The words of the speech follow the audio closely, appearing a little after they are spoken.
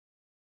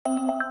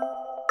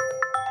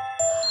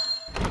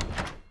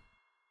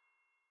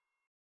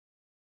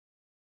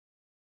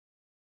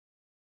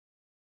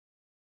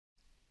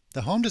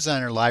The Home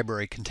Designer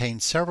library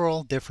contains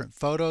several different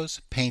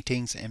photos,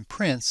 paintings, and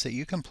prints that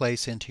you can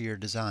place into your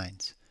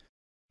designs.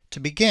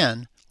 To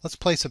begin, let's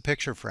place a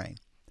picture frame.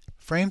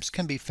 Frames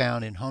can be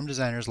found in Home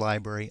Designer's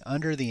library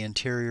under the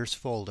Interiors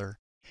folder,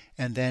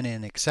 and then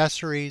in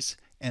Accessories,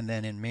 and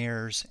then in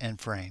Mirrors and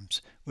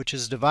Frames, which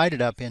is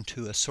divided up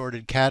into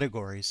assorted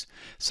categories,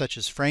 such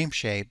as frame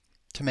shape,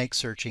 to make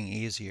searching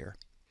easier.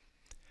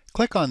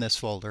 Click on this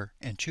folder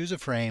and choose a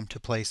frame to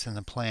place in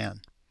the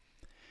plan.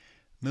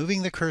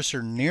 Moving the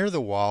cursor near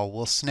the wall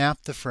will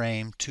snap the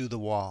frame to the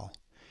wall.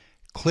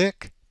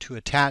 Click to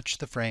attach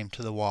the frame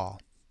to the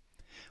wall.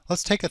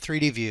 Let's take a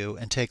 3D view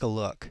and take a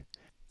look.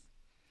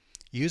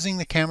 Using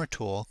the camera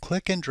tool,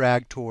 click and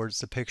drag towards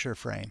the picture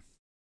frame.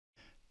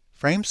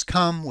 Frames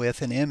come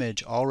with an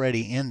image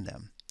already in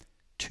them.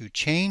 To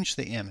change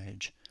the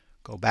image,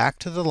 go back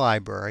to the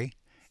library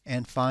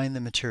and find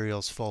the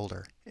Materials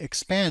folder.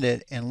 Expand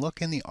it and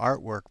look in the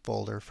Artwork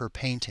folder for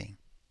painting.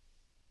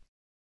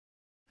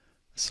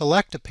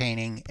 Select a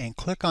painting and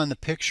click on the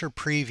picture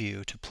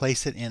preview to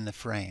place it in the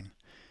frame.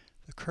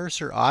 The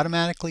cursor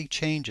automatically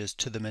changes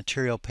to the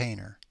Material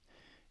Painter.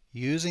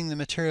 Using the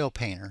Material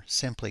Painter,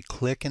 simply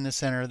click in the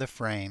center of the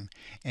frame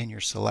and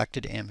your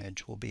selected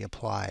image will be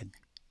applied.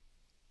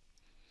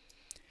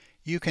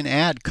 You can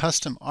add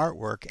custom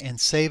artwork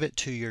and save it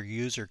to your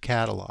user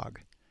catalog.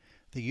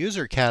 The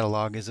user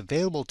catalog is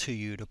available to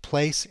you to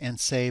place and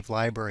save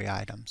library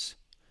items.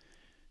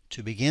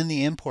 To begin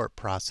the import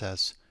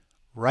process,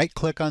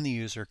 right-click on the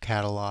user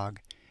catalog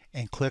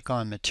and click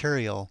on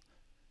Material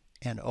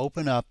and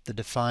open up the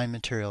Define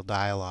Material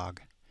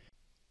dialog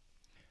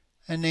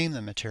and name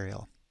the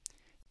material.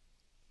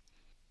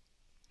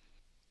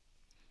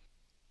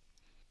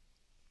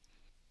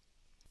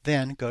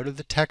 Then go to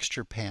the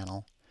Texture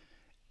panel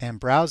and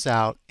browse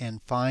out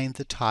and find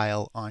the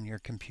tile on your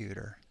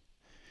computer.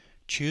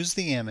 Choose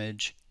the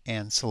image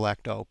and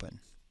select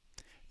Open.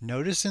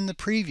 Notice in the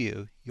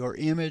preview your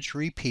image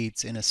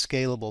repeats in a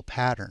scalable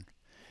pattern.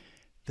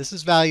 This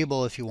is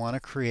valuable if you want to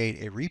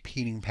create a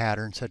repeating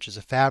pattern such as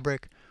a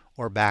fabric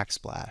or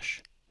backsplash.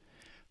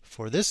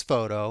 For this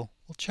photo,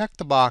 we'll check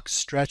the box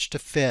Stretch to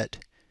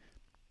Fit.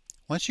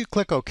 Once you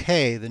click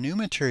OK, the new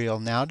material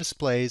now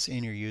displays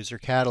in your user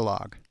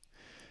catalog.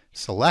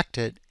 Select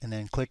it and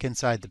then click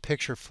inside the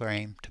picture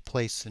frame to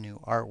place the new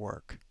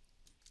artwork.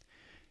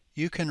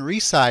 You can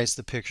resize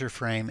the picture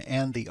frame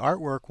and the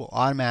artwork will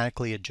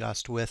automatically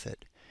adjust with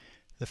it.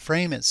 The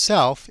frame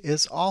itself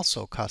is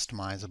also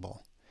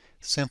customizable.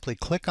 Simply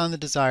click on the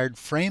desired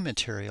frame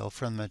material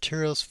from the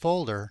Materials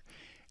folder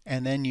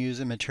and then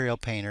use a Material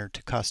Painter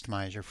to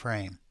customize your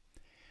frame.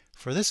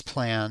 For this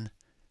plan,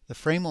 the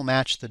frame will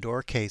match the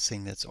door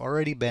casing that's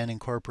already been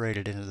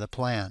incorporated into the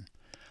plan.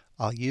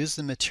 I'll use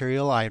the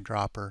Material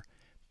Eyedropper,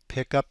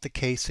 pick up the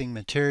casing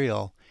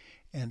material,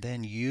 and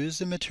then use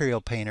the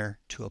Material Painter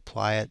to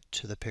apply it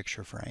to the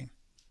picture frame.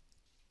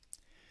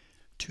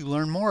 To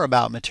learn more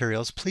about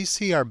materials, please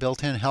see our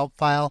built-in help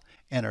file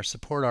and our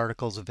support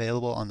articles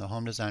available on the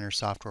Home Designer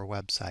software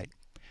website.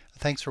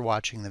 Thanks for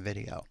watching the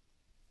video.